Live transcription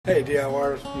Hey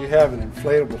DIYers, you have an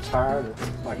inflatable tire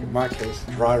that's, like in my case,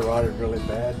 dry rotted really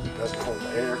bad, doesn't hold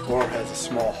air, or has a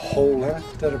small hole in it.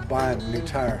 Instead of buying a new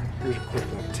tire, here's a quick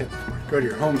little tip for you. Go to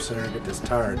your home center and get this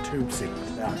tire tube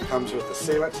sealant. Now it comes with the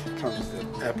sealant, it comes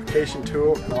with the application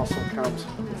tool, and also comes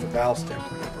with a valve stem.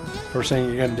 First thing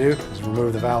you're going to do is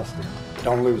remove the valve stem.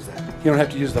 Don't lose that. You don't have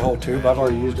to use the whole tube. I've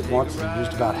already used it once and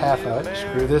used about half of it.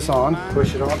 Screw this on,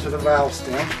 push it onto the valve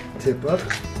stem, tip up,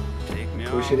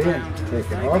 push it in, take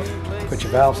it off, put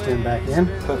your valve stem back in,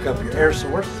 hook up your air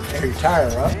source, air your tire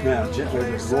up. Now gently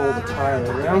just roll the tire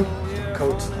around,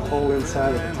 coats the whole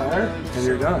inside of the tire, and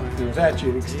you're done. And with that,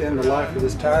 you can extend the life of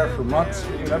this tire for months,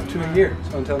 even up to a year.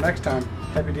 So until next time,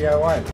 happy DIY.